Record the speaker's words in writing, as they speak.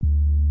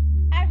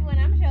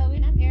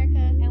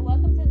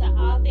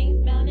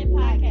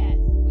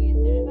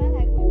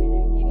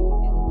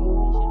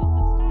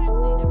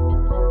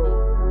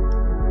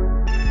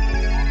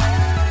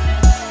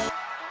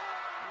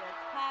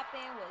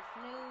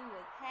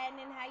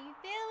happening? How you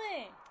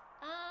feeling?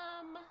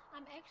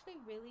 I'm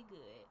actually really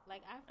good.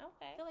 Like I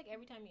feel like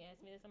every time you ask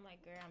me this, I'm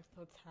like, girl, I'm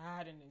so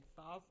tired and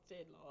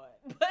exhausted, Lord.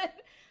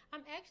 But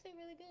I'm actually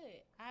really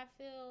good. I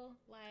feel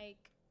like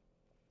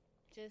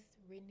just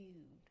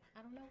renewed.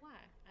 I don't know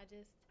why.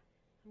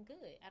 I'm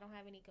good. I don't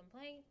have any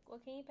complaints. Well,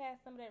 can you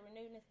pass some of that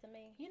renewedness to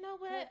me? You know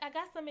what? I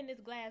got some in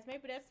this glass.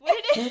 Maybe that's what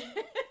it is.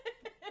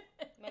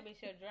 Maybe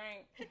it's your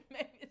drink.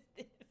 Maybe it's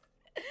this.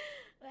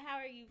 But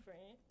how are you,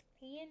 friend?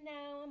 You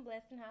know, I'm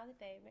blessed and highly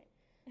favored.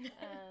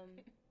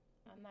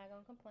 I'm not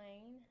gonna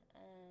complain.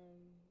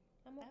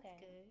 I'm okay. That's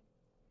good.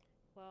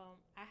 Well,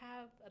 I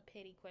have a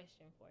petty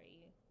question for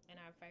you in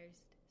our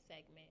first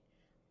segment.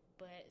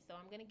 But so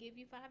I'm gonna give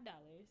you $5.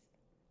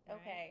 Right?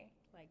 Okay.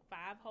 Like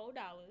 $5 whole.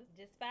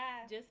 Just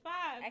 $5. Just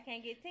 $5. I can't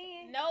get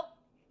 10. Nope.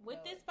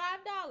 With this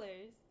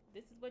 $5,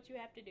 this is what you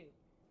have to do.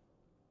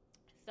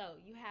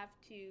 So you have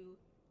to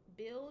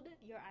build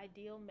your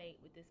ideal mate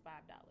with this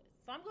 $5.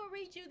 So I'm gonna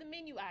read you the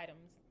menu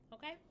items.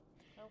 Okay.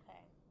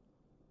 Okay.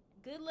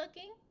 Good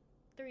looking,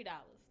 $3.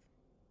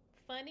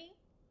 Funny,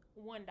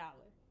 $1.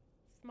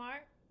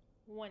 Smart,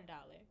 $1.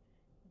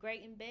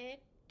 Great in bed,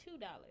 $2.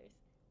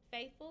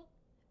 Faithful,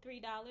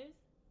 $3.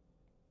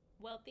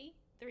 Wealthy,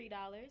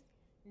 $3.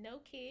 No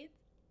kids,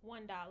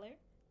 $1.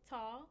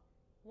 Tall,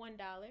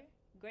 $1.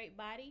 Great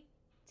body,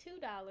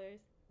 $2.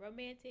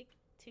 Romantic,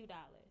 $2.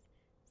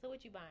 So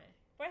what you buying?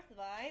 First of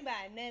all, I ain't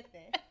buying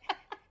nothing.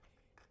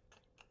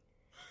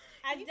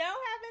 I don't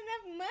have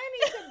enough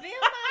money to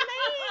build my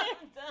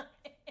man.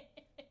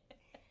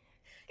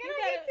 Can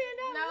I get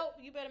 $10? No,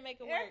 you better make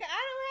it work. Erica,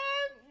 I don't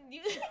have.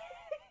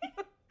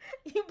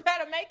 You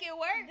better make it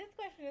work. This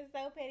question is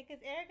so petty because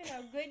Erica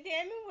knows good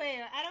damn and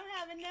well I don't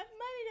have enough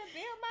money to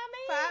build my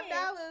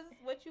man.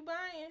 $5. What you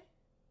buying?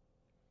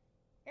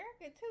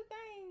 Erica, 2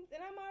 things, and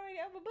I'm already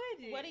over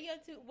budget. What are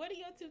your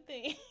two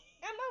things?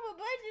 I'm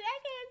over budget. I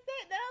can't say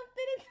that I'm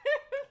fitting.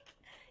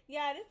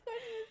 Yeah, this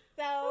question is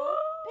so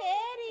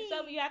petty.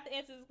 So you have to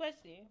answer this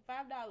question.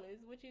 $5.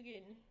 What you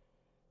getting?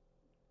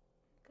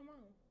 Come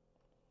on.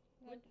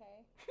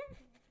 Okay.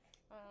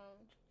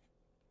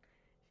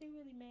 She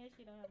really mad.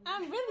 She don't have.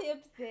 I'm really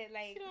upset.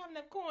 Like she don't have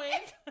enough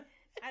coins.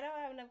 I don't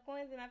have enough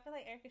coins, and I feel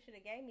like Erica should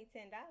have gave me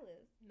 $10.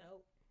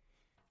 Nope.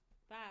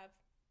 5.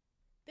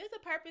 There's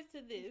a purpose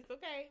to this,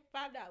 okay?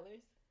 $5.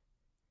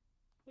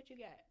 What you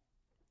got?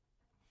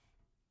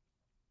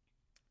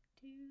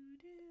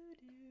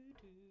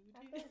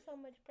 I feel so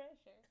much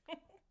pressure.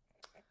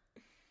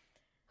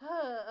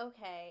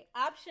 Okay.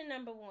 Option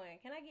number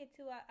 1. Can I get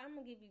 2? I'm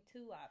gonna give you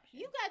 2 options.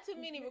 You got too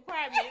many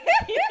requirements.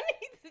 You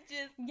need to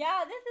just.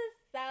 Y'all, this is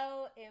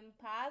so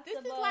impossible.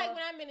 This is like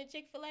when I'm in a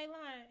Chick-fil-A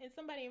line and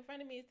somebody in front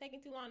of me is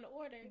taking too long to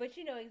order. But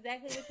you know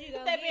exactly what you're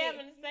gonna They've get. been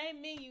having the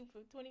same menu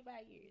for 25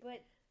 years.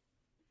 But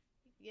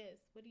yes,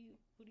 what are you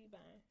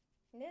buying?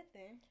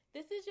 Nothing.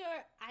 This is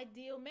your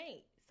ideal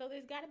mate. So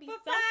there's got to be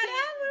for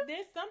something.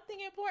 There's something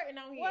important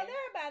on here. Well,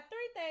 there are about 3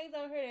 things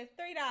on here that's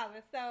 $3.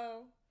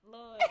 So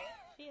Lord,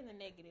 she in the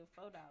negative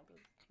 $4.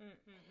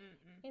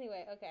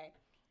 Anyway, okay.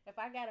 If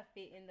I gotta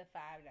fit in the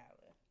 $5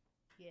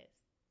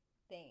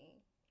 thing,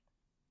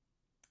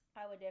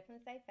 I would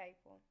definitely say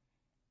faithful.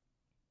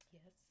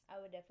 Yes.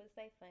 I would definitely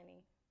say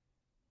funny.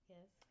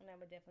 Yes. And I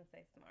would definitely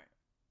say smart.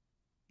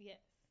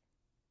 Yes.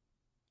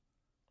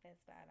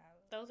 That's $5.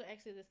 Those are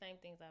actually the same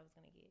things I was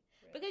gonna get.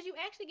 Really? Because you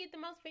actually get the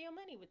most for your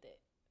money with it.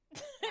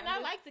 And I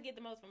like to get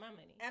the most for my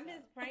money. I'm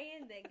just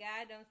praying that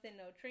God don't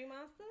send no tree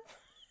monster.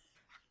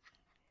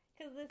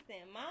 Because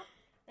listen,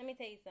 let me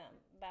tell you something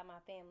about my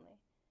family.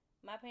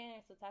 My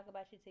parents will talk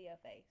about you to your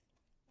face,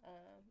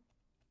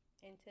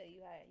 and tell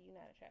you how you're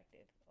not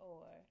attractive.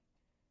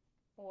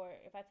 Or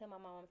if I tell my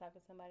mom I'm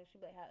talking to somebody, she'll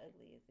be like, how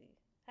ugly is he?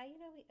 How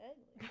you know we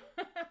ugly?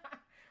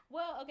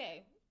 Well,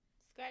 okay.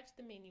 Scratch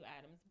the menu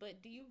items. But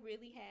do you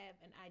really have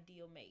an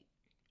ideal mate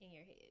in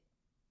your head?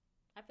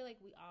 I feel like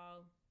we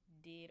all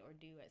did or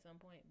do at some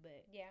point,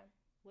 but yeah.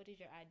 What is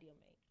your ideal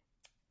mate?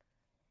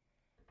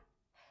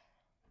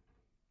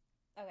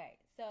 Okay,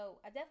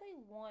 so I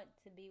definitely want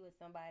to be with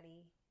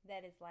somebody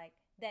that is my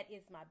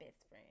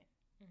best friend.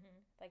 Mm-hmm.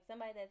 Like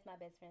somebody that's my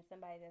best friend,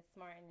 somebody that's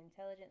smart and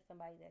intelligent,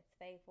 somebody that's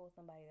faithful,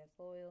 somebody that's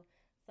loyal,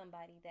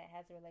 somebody that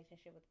has a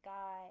relationship with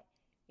God,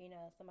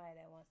 somebody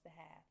that wants to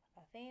have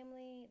a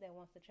family, that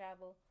wants to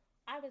travel.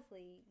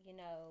 Obviously,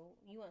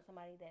 you want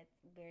somebody that's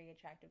very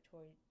attractive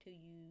to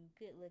you,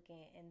 good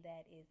looking, and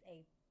that is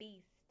a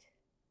beast,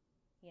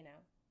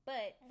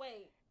 But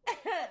wait.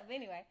 But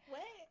anyway.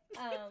 Wait.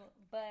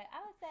 But I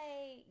would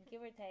say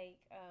give or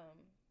take.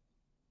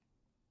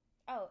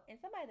 And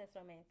somebody that's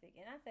romantic,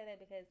 and I say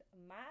that because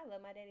I love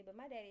my daddy, but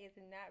my daddy is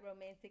not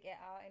romantic at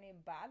all, and it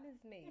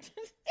bothers me.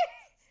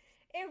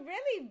 It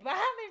really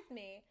bothers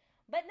me.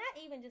 But not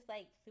even just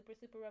like super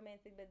super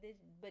romantic, but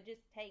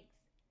just takes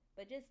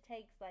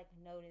like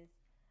notice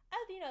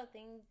of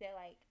things that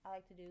like I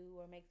like to do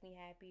or makes me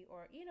happy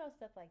or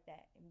stuff like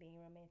that and being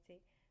romantic.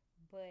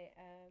 But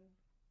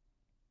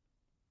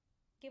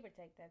give or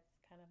take, that's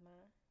kind of my.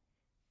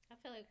 I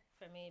feel like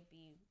for me it'd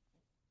be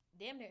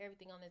damn near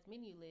everything on this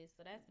menu list,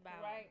 so that's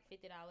about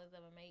 $50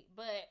 of a mate.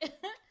 But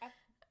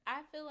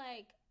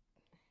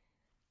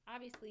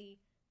obviously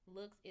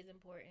looks is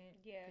important.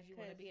 Yeah, because you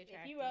want to be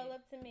attractive. If you roll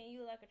up to me and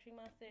you look like a tree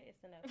monster,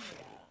 it's enough for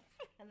y'all.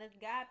 Unless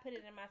God put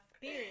it in my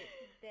spirit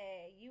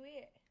that you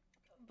it.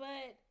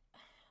 But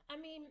I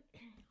mean,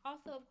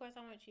 also of course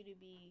I want you to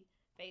be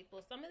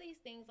faithful. Some of these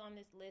things on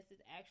this list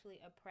is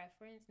actually a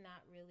preference,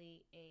 not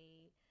really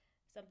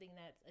something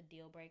that's a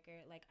deal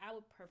breaker. Like, I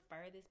would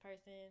prefer this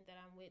person that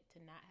I'm with to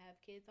not have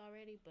kids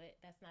already, but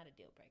that's not a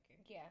deal breaker.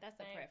 Yeah, that's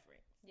a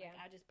preference. Yeah,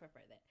 like, I just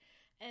prefer that.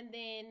 And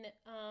then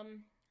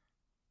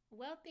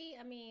wealthy,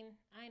 I mean,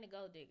 I ain't a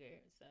gold digger,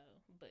 so,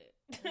 but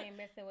I ain't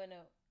messing with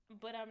no.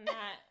 But I'm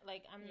not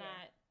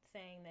not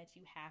saying that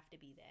you have to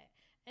be that.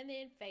 And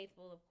then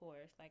faithful, of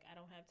course. Like, I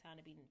don't have time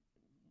to be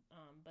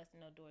busting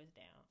no doors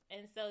down.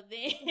 And so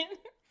then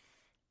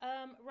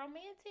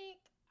romantic,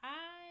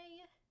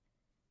 I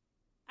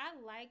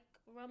like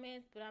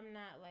romance, but I'm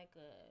not like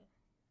a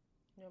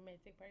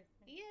romantic person.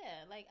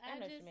 Yeah, like I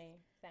know what you mean.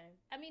 Same.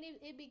 I mean,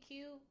 it'd be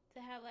cute to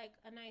have like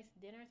a nice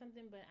dinner or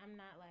something, but I'm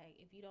not like,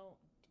 if you don't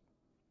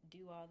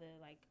do all the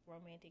like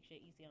romantic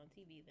shit you see on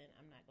TV, then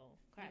I'm not gonna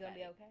cry. You gonna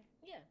be okay?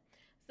 Yeah.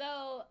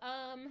 So,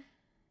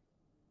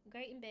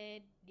 great in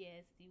bed.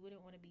 Yes, you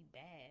wouldn't want to be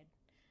bad,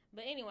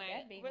 but anyway,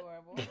 that'd be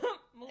horrible.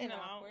 Moving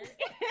on.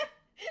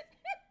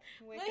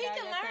 But he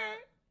can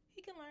learn. He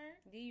can learn.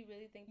 Do you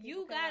really think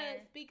you gotta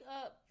speak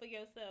up for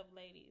yourself,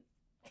 ladies?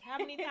 How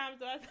many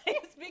times do I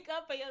say speak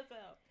up for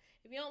yourself?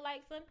 If you don't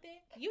like something,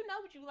 you know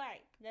what you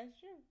like. That's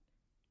true.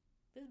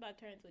 This is about to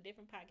turn into a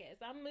different podcast,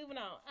 so I'm moving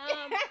on.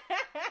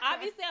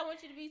 Obviously, I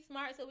want you to be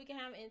smart so we can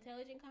have an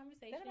intelligent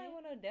conversation. Nobody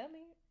want no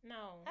dummy.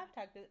 No. I've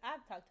talked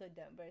to a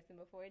dumb person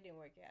before. It didn't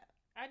work out.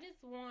 I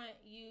just want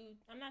you.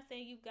 I'm not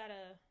saying you've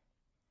gotta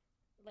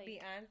like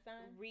be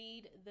Einstein.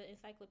 Read the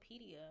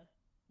encyclopedia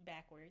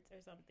backwards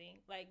or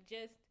something. Like,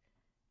 just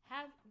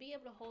be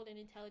able to hold an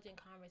intelligent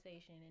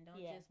conversation and don't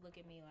just look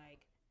at me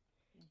like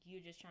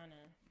you're just trying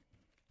to,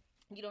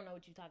 you don't know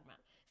what you're talking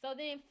about. So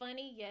then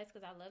funny, yes,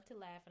 because I love to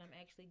laugh and I'm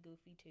actually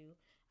goofy too.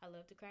 I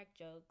love to crack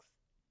jokes.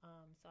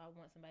 So I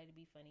want somebody to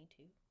be funny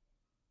too.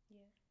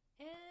 Yeah.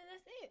 And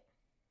that's it.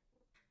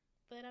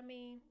 But I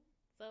mean,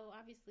 so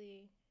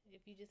obviously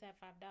if you just have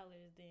 $5,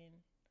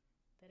 then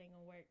that ain't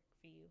gonna work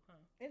for you,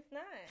 huh? It's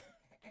not.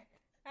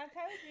 I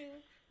told you,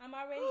 I'm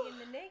already in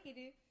the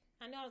negative.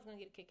 I know I was gonna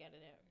get a kick out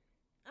of that.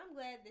 I'm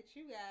glad that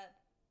you got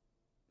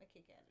a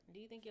kick out of it.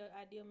 Do you think your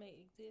ideal mate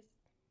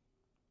exists?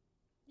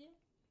 Yeah.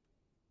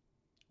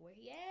 Where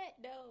he at,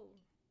 though?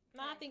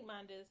 No, I think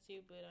mine does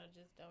too, but I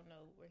just don't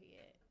know where he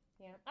at.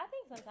 Yeah, I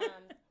think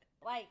sometimes,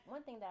 like,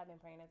 one thing that I've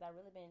been praying is I've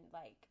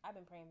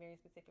been praying very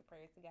specific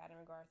prayers to God in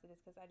regards to this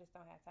because I just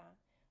don't have time.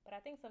 But I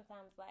think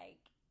sometimes,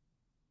 like,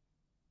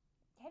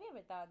 have you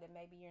ever thought that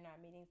maybe you're not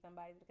meeting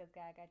somebody because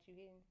God got you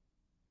hidden?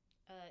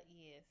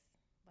 Yes.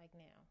 Like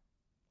now.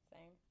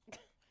 Same.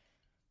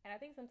 And I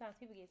think sometimes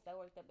people get so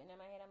worked up, and in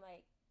my head, I'm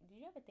like, do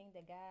you ever think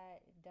that God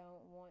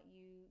doesn't want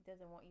you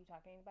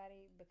talking to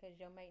anybody because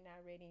your mate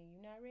not ready and you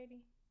not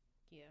ready?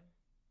 Yeah.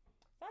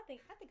 So I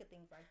think of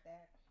things like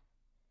that.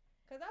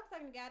 Cause I was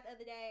talking to God the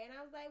other day, and I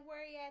was like,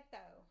 "Where you at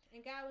though?"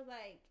 And God was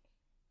like,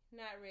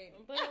 "Not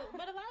ready." But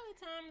a lot of the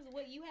times,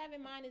 what you have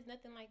in mind is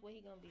nothing like what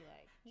he gonna be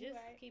like. Just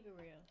keep it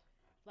real,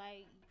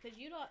 like, cause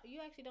you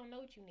actually don't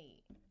know what you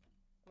need,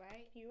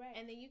 right? You're right.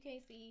 And then you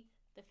can't see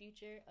the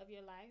future of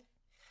your life.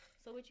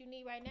 So what you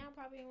need right now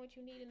probably ain't what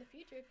you need in the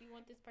future if you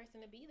want this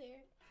person to be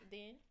there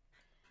then.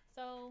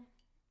 So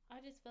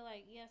I just feel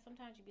like, yeah,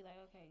 sometimes you be like,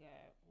 okay,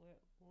 God, where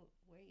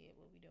you at?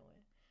 What we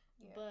doing?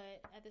 Yeah.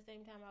 But at the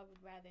same time, I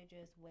would rather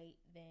just wait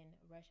than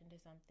rush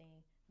into something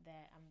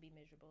that I'm going to be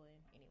miserable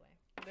in anyway.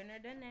 Been there,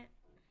 done that.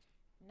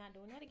 Not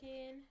doing that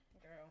again.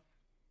 Girl.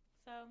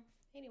 So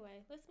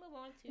anyway, let's move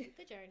on to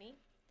the journey.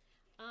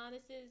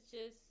 This is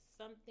just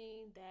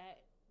something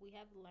that we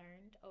have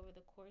learned over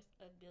the course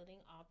of building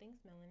All Things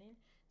Melanin.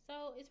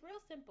 So it's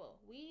real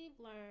simple. We've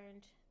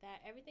learned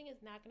that everything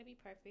is not going to be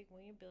perfect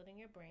when you're building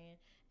your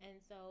brand. And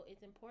so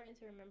it's important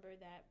to remember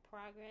that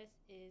progress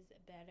is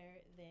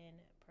better than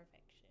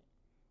perfection.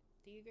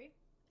 Do you agree?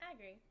 I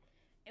agree.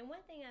 And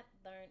one thing I've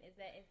learned is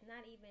that it's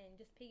not even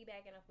just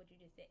piggybacking off what you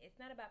just said. It's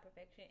not about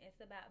perfection. It's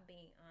about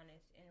being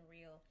honest and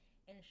real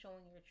and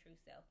showing your true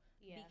self.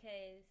 Yeah.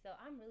 Because so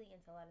I'm really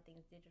into a lot of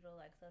things digital,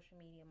 like social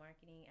media,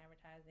 marketing,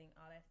 advertising,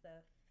 all that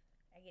stuff.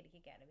 I get a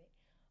kick out of it.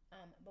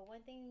 But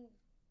one thing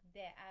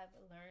that I've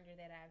learned or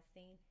that I've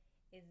seen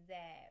is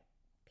that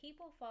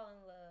people fall in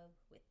love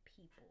with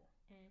people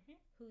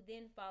who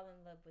then fall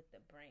in love with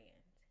the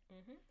brand.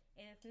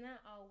 And it's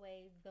not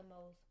always the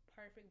most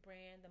perfect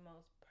brand, the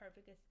most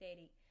perfect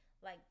aesthetic.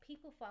 Like,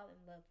 people fall in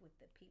love with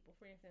the people.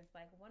 For instance,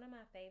 like, one of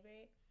my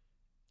favorite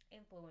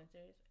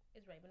influencers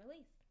is Raven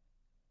Elise.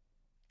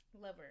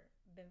 Love her.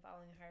 Been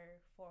following her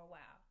for a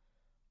while.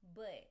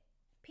 But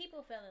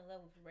people fell in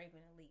love with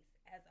Raven Elise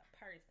as a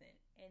person,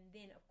 and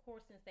then of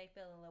course, since they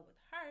fell in love with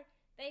her,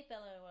 they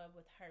fell in love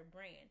with her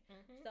brand.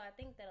 So I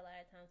think that a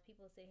lot of times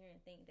people sit here and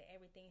think that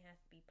everything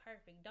has to be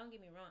perfect. Don't get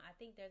me wrong, I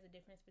think there's a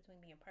difference between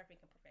being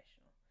perfect and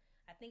professional.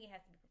 I I think it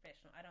has to be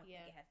professional. I don't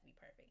think it has to be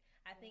perfect.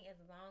 I think as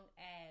long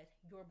as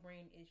your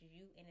brand is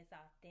you and it's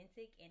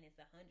authentic and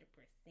it's 100%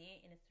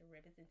 and it's a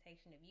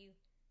representation of you,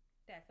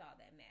 that's all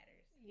that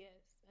matters. Yes.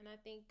 And I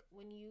think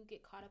when you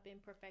get caught up in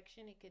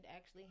perfection, it could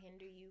actually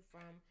hinder you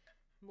from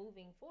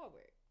moving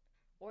forward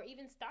or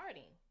even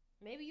starting.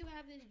 Maybe you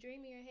have this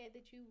dream in your head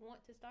that you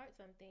want to start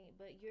something,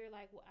 but you're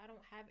like, well, I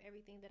don't have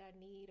everything that I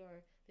need,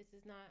 or this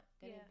is not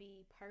going to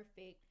be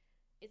perfect.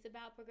 It's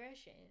about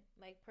progression.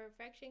 Like,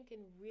 perfection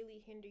can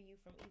really hinder you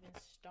from even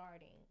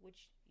starting,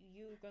 which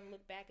you're going to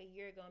look back a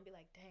year ago and be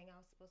like, dang, I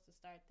was supposed to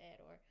start that,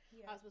 or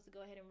I was supposed to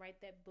go ahead and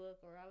write that book,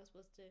 or I was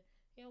supposed to,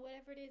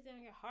 whatever it is on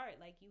your heart.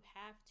 Like, you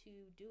have to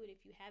do it.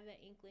 If you have that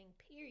inkling,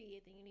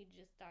 period, then you need to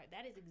just start.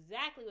 That is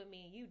exactly what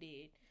me and you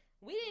did.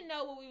 We didn't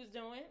know what we was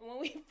doing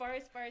when we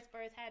first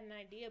had an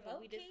idea,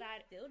 but we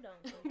decided. Still don't.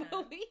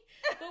 but we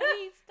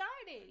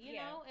started, you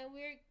know, and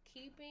we're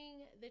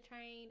keeping the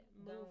train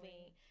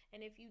moving. And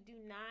if you do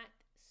not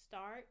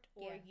start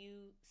or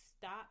you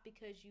stop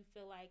because you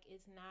feel like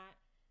it's not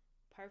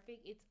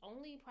perfect, it's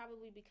only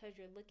probably because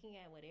you're looking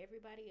at what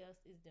everybody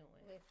else is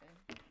doing. Listen.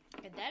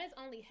 And that is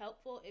only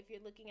helpful if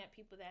you're looking at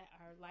people that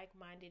are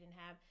like-minded and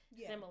have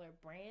similar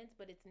brands,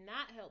 but it's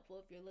not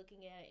helpful if you're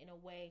looking at it in a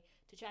way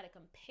to try to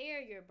compare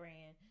your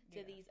brand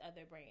to these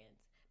other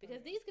brands.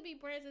 Because these could be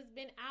brands that's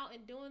been out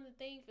and doing the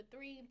thing for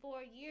 3 and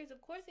 4 years. Of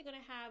course, they're going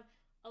to have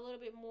a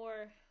little bit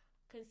more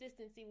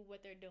consistency with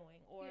what they're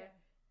doing. Or,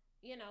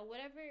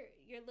 whatever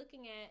you're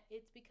looking at,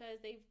 it's because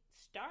they've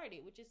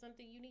started, which is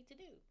something you need to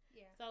do.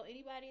 Yeah. So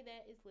anybody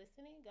that is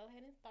listening, go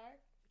ahead and start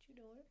what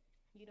you're doing.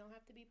 You don't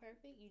have to be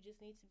perfect. You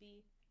just need to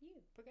be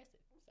progressive.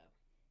 So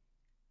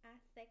I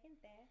second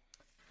that.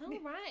 All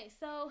right.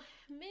 So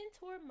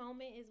mentor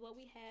moment is what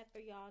we have for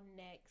y'all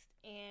next.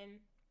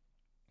 And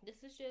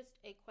this is just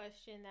a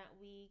question that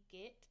we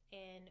get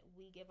and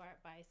we give our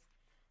advice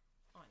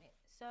on it.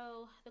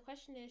 So the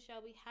question is,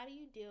 Shelby, how do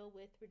you deal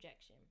with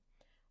rejection?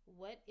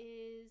 What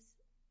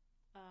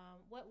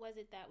was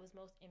it that was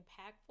most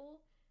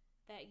impactful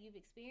that you've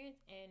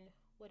experienced, and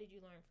what did you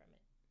learn from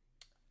it?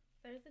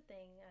 Here's the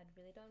thing, I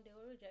really don't deal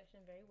with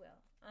rejection very well.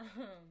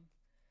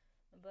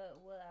 But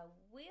what I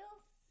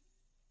will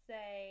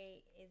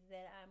say is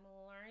that I'm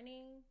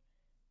learning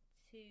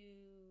to,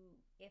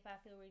 if I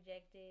feel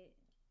rejected,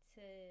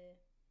 to,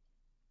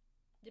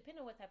 depend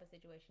on what type of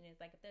situation it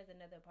is, like if there's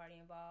another party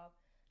involved,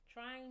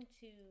 trying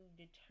to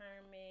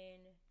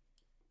determine,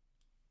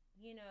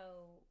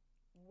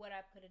 what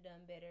I could have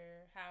done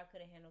better, how I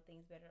could have handled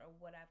things better, or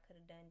what I could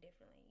have done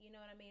differently. You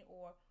know what I mean?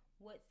 Or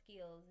what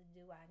skills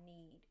do I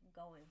need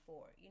going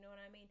forward? You know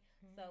what I mean?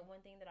 Mm-hmm. So one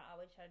thing that I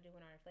always try to do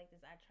when I reflect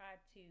is I try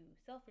to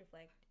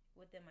self-reflect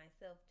within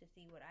myself to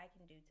see what I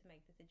can do to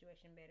make the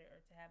situation better or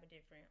to have a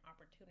different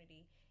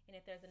opportunity. And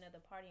if there's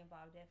another party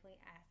involved, definitely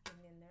asking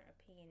them their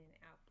opinion and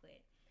output.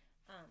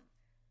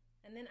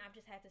 And then I've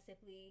just had to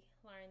simply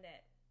learn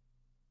that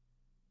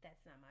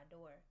that's not my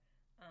door.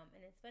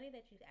 And it's funny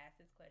that you asked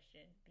this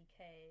question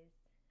because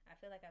I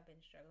feel like I've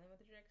been struggling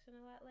with rejection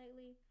a lot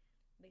lately.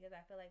 Because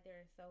I feel like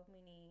there are so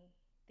many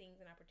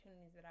things and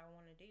opportunities that I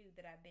want to do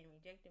that I've been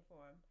rejected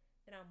for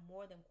that I'm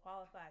more than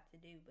qualified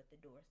to do, but the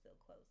door still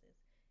closes.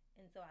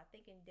 And so I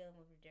think in dealing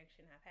with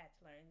rejection, I've had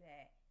to learn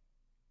that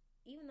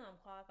even though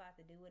I'm qualified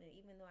to do it, and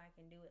even though I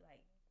can do it,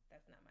 like,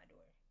 that's not my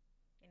door.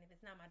 And if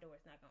it's not my door,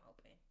 it's not going to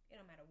open. It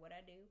don't matter what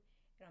I do.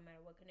 It don't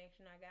matter what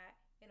connection I got.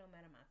 It don't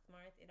matter my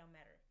smarts. It don't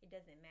matter. It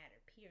doesn't matter,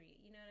 period.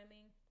 You know what I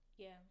mean?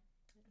 Yeah.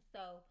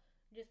 So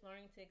just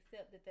learning to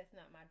accept that that's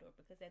not my door,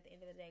 because at the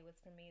end of the day, what's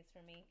for me is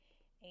for me,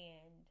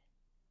 and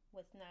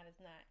what's not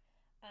is not.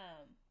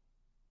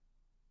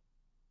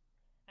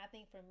 I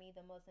think for me,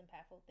 the most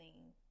impactful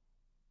thing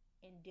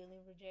in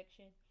dealing with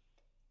rejection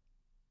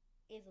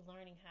is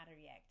learning how to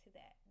react to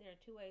that. There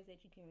are 2 ways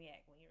that you can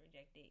react when you're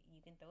rejected.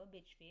 You can throw a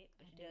bitch fit,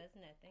 which does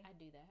nothing. I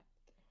do that.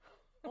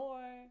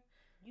 Or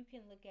you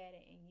can look at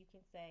it and you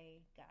can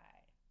say, God,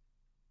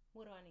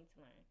 what do I need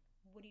to learn?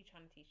 What are you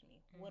trying to teach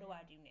me? Mm-hmm. What do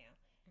I do now?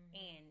 Mm-hmm.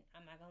 And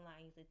I'm not gonna lie,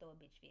 I usually throw a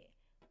bitch fit.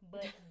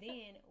 But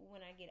then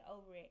when I get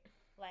over it,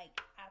 like,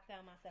 I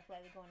found myself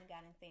lately going to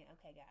God and saying,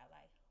 okay, God,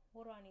 like,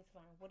 what do I need to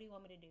learn? What do you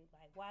want me to do?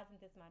 Like, why isn't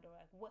this my door?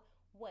 Like, what?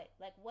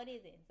 Like, what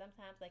is it? And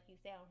sometimes, like you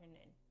say, I don't hear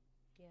nothing.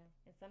 Yeah.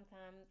 And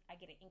sometimes I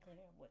get an inkling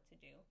of what to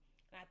do.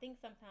 And I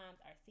think sometimes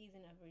our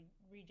season of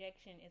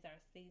rejection is our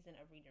season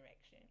of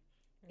redirection.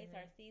 Mm-hmm. It's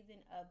our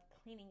season of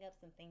cleaning up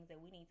some things that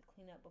we need to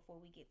clean up before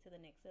we get to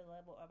the next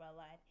level of our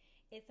life.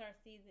 It's our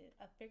season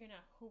of figuring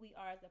out who we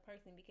are as a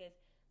person, because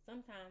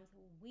sometimes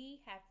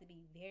we have to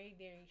be very,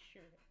 very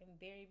sure and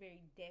very, very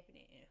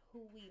definite in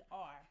who we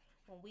are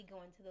when we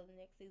go into the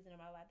next season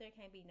of our life. There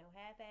can't be no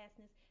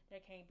half-assedness.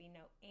 There can't be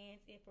no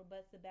ands, if, or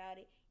buts about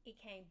it. It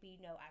can't be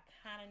no, I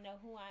kind of know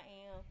who I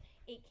am.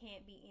 It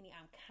can't be any,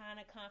 I'm kind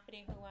of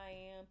confident who I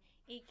am.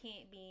 It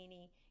can't be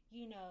any,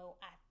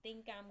 I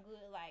think I'm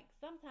good. Like,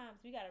 sometimes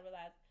we got to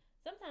realize,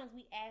 sometimes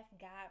we ask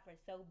God for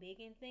so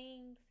big in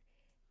things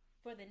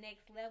for the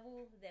next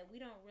level that we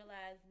don't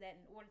realize that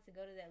in order to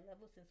go to that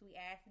level, since we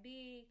ask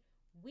big,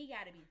 we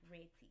got to be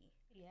ready.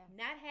 Yeah.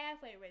 Not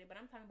halfway ready, but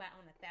I'm talking about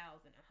on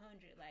 1,000,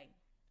 100. Like,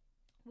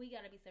 we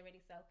got to be so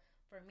ready. So,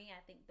 for me,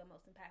 I think the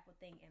most impactful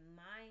thing in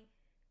my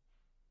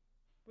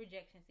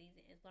rejection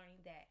season is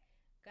learning that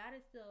God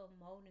is still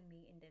molding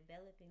me and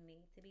developing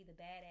me to be the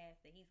badass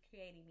that He's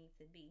creating me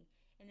to be.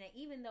 And that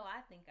even though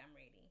I think I'm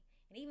ready,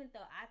 and even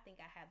though I think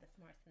I have the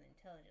smarts and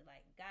intelligence,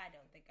 like, God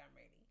don't think I'm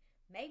ready.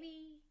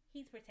 Maybe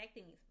He's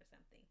protecting me for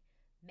something.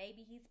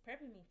 Maybe He's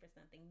prepping me for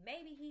something.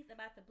 Maybe He's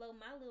about to blow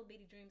my little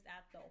bitty dreams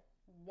out the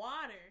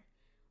water.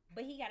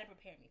 But He got to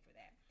prepare me for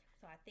that.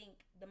 So I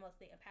think the most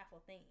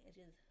impactful thing is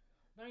just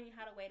learning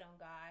how to wait on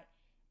God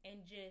and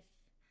just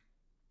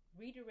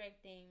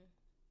redirecting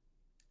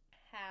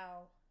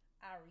how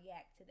I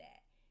react to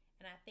that.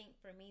 And I think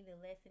for me, the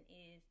lesson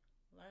is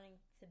learning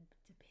to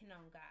depend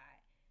on God.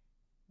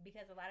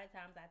 Because a lot of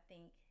times I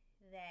think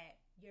that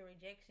your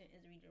rejection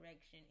is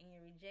redirection, and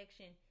your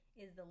rejection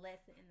is the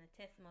lesson and the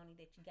testimony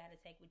that you got to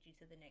take with you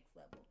to the next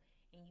level.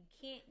 And you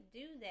can't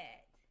do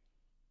that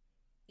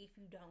if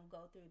you don't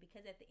go through,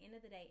 because at the end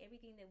of the day,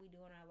 everything that we do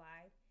in our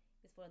life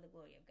is for the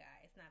glory of God.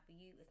 It's not for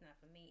you, it's not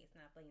for me, it's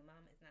not for your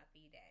mama, it's not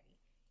for your daddy.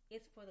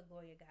 It's for the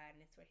glory of God,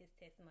 and it's for His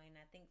testimony. And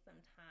I think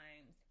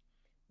sometimes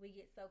we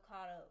get so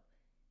caught up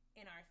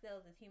in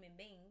ourselves as human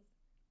beings,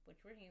 which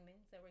we're human,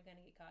 so we're going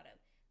to get caught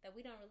up, that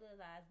we don't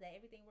realize that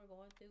everything we're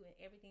going through and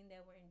everything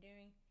that we're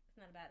enduring, it's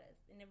not about us.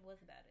 It never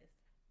was about us.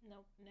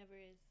 Nope, never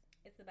is.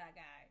 It's about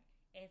God.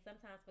 And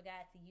sometimes for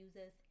God to use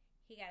us,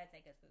 He got to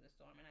take us through the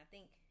storm. And I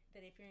think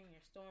that if you're in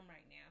your storm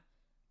right now,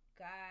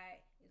 God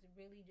is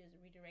really just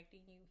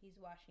redirecting you. He's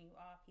washing you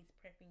off. He's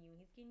prepping you.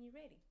 He's getting you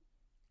ready.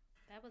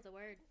 That was a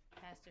word,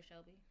 Pastor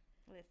Shelby.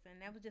 Listen,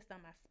 that was just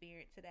on my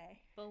spirit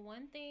today. But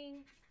one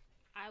thing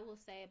I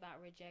will say about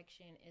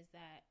rejection is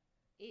that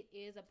it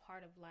is a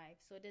part of life.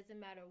 So it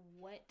doesn't matter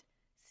what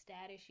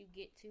status you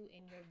get to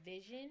in your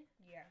vision.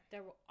 Yeah.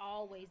 There will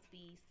always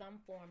be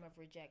some form of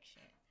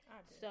rejection.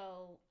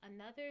 So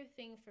another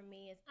thing for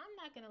me is, I'm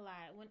not going to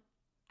lie,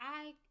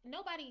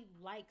 nobody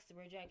likes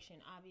rejection,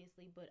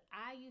 obviously, but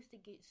I used to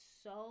get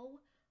so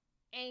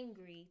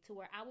angry to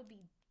where I would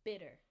be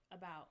bitter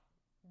about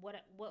what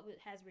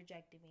has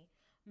rejected me.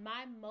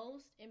 My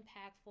most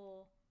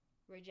impactful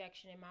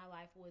rejection in my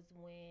life was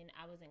when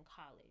I was in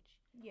college.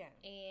 Yeah.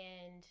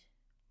 And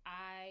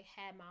I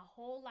had my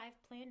whole life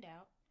planned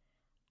out.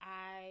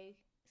 I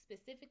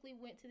specifically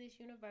went to this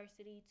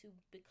university to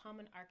become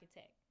an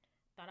architect.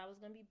 Thought I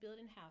was going to be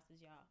building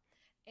houses, y'all.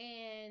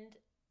 And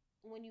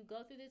when you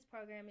go through this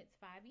program, it's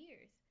 5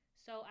 years.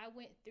 So I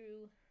went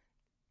through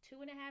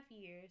 2.5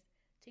 years.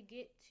 To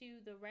get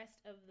to the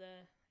rest of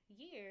the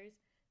years,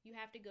 you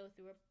have to go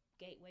through a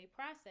gateway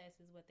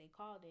process, is what they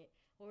called it,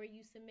 where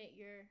you submit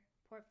your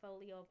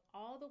portfolio of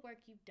all the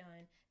work you've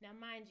done. Now,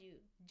 mind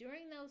you,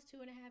 during those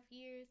 2.5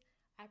 years,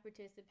 I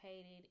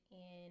participated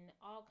in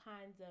all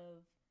kinds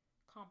of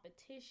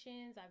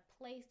competitions. I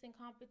placed in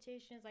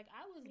competitions. Like,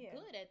 I was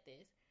good at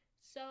this.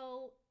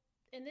 So,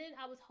 and then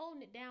I was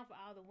holding it down for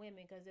all the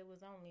women because it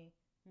was only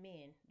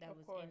men that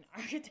was in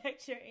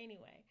architecture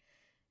anyway.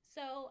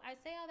 So I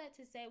say all that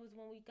to say was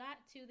when we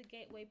got to the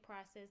gateway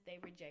process, they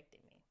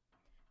rejected me.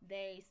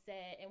 They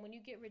said, and when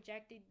you get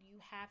rejected, you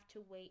have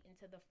to wait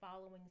until the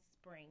following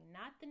spring.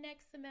 Not the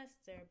next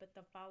semester, but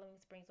the following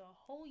spring. So a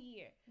whole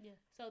year. Yeah.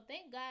 So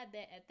thank God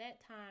that at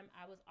that time,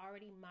 I was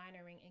already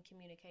minoring in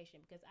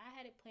communication because I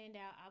had it planned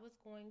out. I was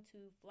going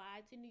to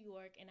fly to New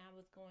York and I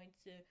was going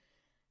to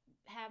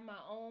have my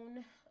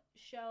own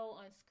show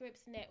on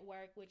Scripps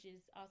Network, which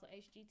is also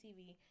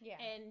HGTV,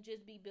 and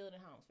just be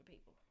building homes for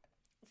people.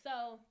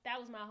 So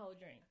that was my whole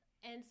dream.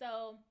 And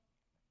so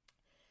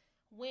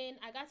when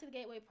I got to the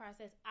gateway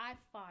process, I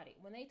fought it.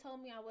 When they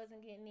told me I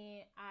wasn't getting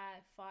in,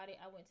 I fought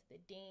it. I went to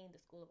the dean, the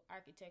School of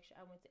Architecture.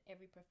 I went to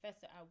every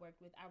professor I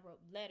worked with. I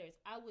wrote letters.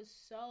 I was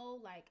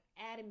so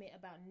adamant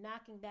about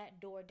knocking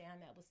that door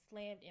down that was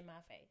slammed in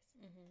my face.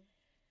 Mm-hmm.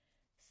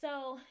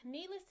 So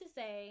needless to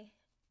say,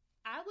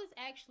 I was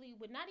actually,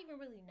 with not even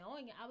really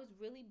knowing it, I was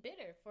really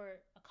bitter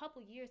for a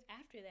couple years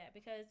after that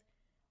because,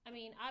 I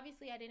mean,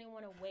 obviously I didn't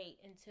want to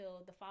wait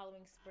until the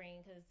following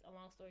spring because, a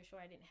long story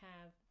short, I didn't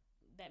have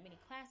that many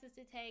classes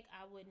to take.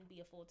 I wouldn't be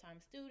a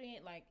full-time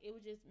student. It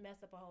would just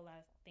mess up a whole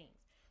lot of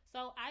things.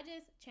 So I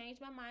just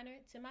changed my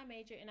minor to my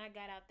major and I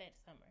got out that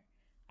summer.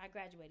 I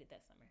graduated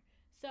that summer.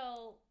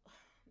 So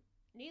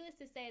needless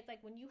to say, it's like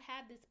when you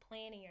have this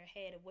plan in your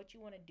head of what you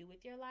want to do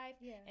with your life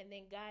and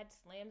then God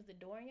slams the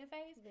door in your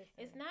face,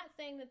 it's not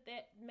saying that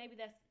maybe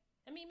that's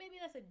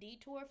a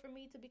detour for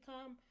me to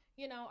become,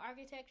 an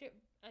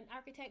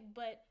architect,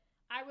 but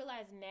I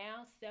realize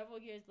now, several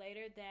years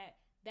later,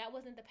 that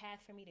wasn't the path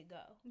for me to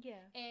go.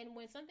 Yeah. And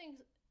when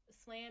something's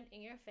slammed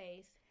in your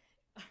face,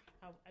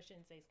 I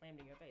shouldn't say slammed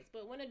in your face,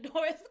 but when a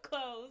door is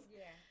closed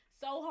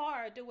so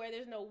hard to where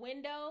there's no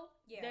window,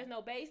 there's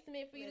no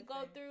basement for you to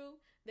go through,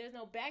 there's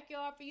no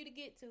backyard for you to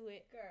get to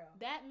it, girl,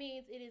 that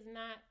means it is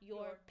not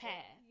your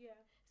path. Yeah.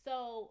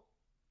 So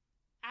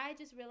I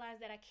just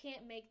realized that I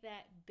can't make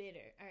that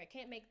bitter, or I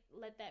can't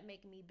let that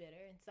make me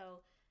bitter. And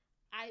so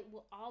I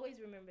will always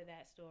remember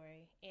that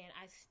story, and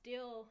I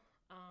still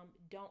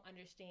don't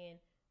understand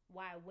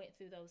why I went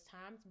through those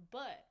times.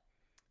 But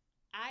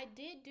I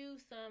did do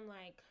some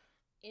like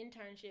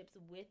internships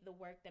with the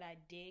work that I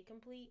did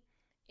complete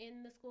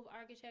in the School of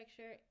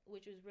Architecture,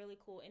 which was really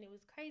cool. And it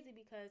was crazy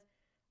because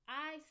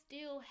I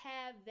still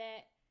have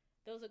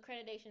those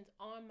accreditations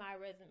on my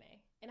resume.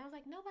 And I was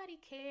like,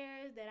 nobody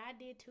cares that I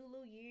did 2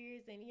 little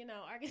years and,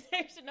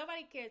 architecture.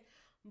 Nobody cares.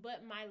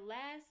 But my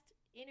last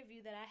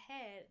interview that I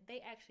had,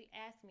 they actually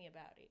asked me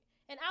about it.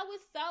 And I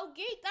was so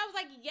geeked. I was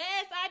like,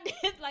 yes, I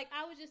did. Like,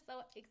 I was just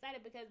so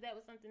excited because that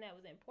was something that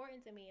was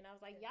important to me. And I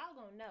was like, y'all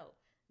gonna know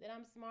that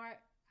I'm smart.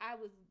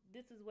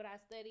 This is what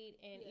I studied.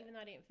 And even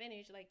though I didn't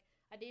finish, like,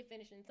 I did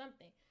finish in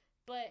something.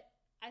 But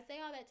I say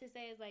all that to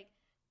say is, like,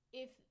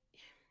 if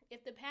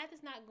the path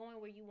is not going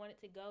where you want it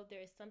to go,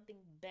 there is something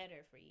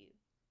better for you.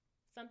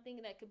 Something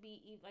that could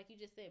be, like you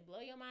just said,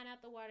 blow your mind out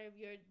the water of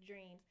your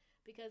dreams.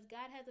 Because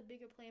God has a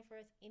bigger plan for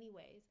us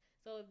anyways.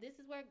 So if this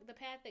is where the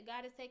path that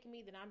God has taken me,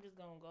 then I'm just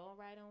going to go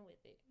right on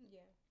with it.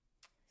 Yeah.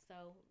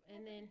 So,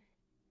 and then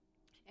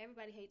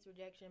everybody hates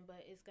rejection,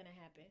 but it's going to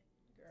happen.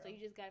 Girl. So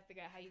you just got to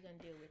figure out how you're going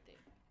to deal with it.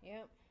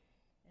 Yep.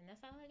 And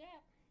that's all I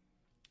got.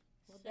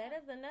 Well, that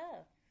is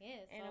enough.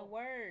 Yeah. And a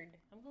word.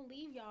 I'm going to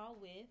leave y'all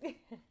with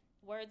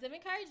words of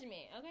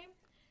encouragement. Okay.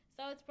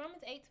 So it's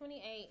Romans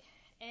 8:28.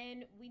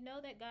 And we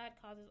know that God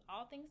causes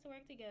all things to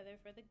work together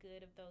for the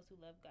good of those who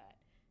love God,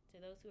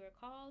 to those who are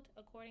called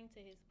according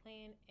to his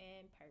plan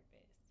and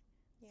purpose.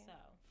 Yeah. So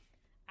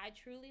I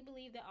truly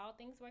believe that all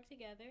things work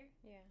together.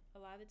 Yeah.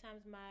 A lot of the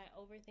times my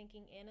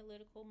overthinking,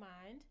 analytical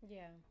mind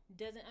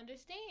doesn't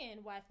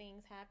understand why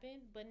things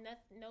happen, but none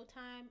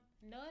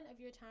of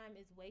your time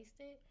is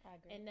wasted. I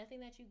agree. And nothing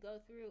that you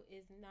go through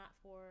is not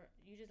for,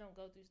 you just don't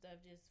go through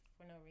stuff just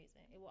for no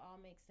reason. It will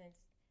all make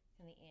sense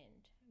in the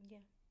end.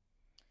 Yeah.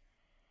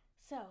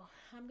 So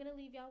I'm going to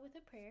leave y'all with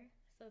a prayer.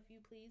 So if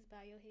you please bow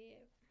your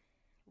head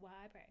while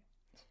I pray.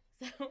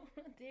 So,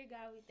 dear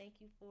God, we thank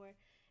you for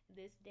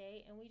this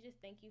day, and we just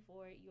thank you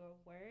for your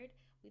word.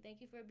 We thank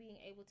you for being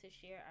able to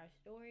share our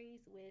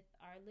stories with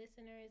our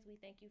listeners.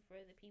 We thank you for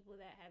the people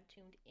that have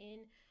tuned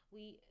in.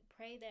 We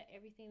pray that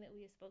everything that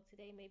we have spoke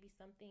today may be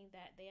something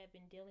that they have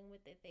been dealing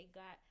with, that they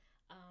got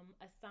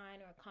a sign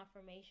or a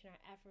confirmation or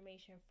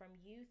affirmation from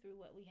you through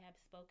what we have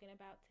spoken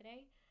about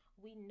today.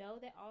 We know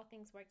that all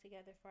things work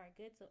together for our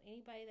good. So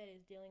anybody that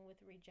is dealing with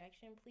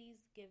rejection,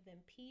 please give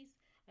them peace,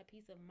 a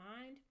peace of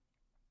mind,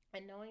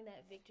 and knowing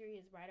that victory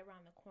is right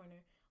around the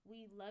corner.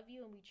 We love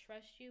you and we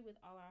trust you with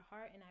all our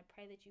heart. And I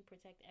pray that you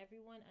protect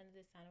everyone under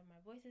the sound of my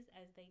voices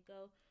as they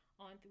go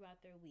on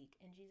throughout their week.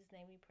 In Jesus'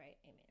 name we pray.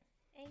 Amen.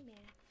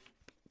 Amen.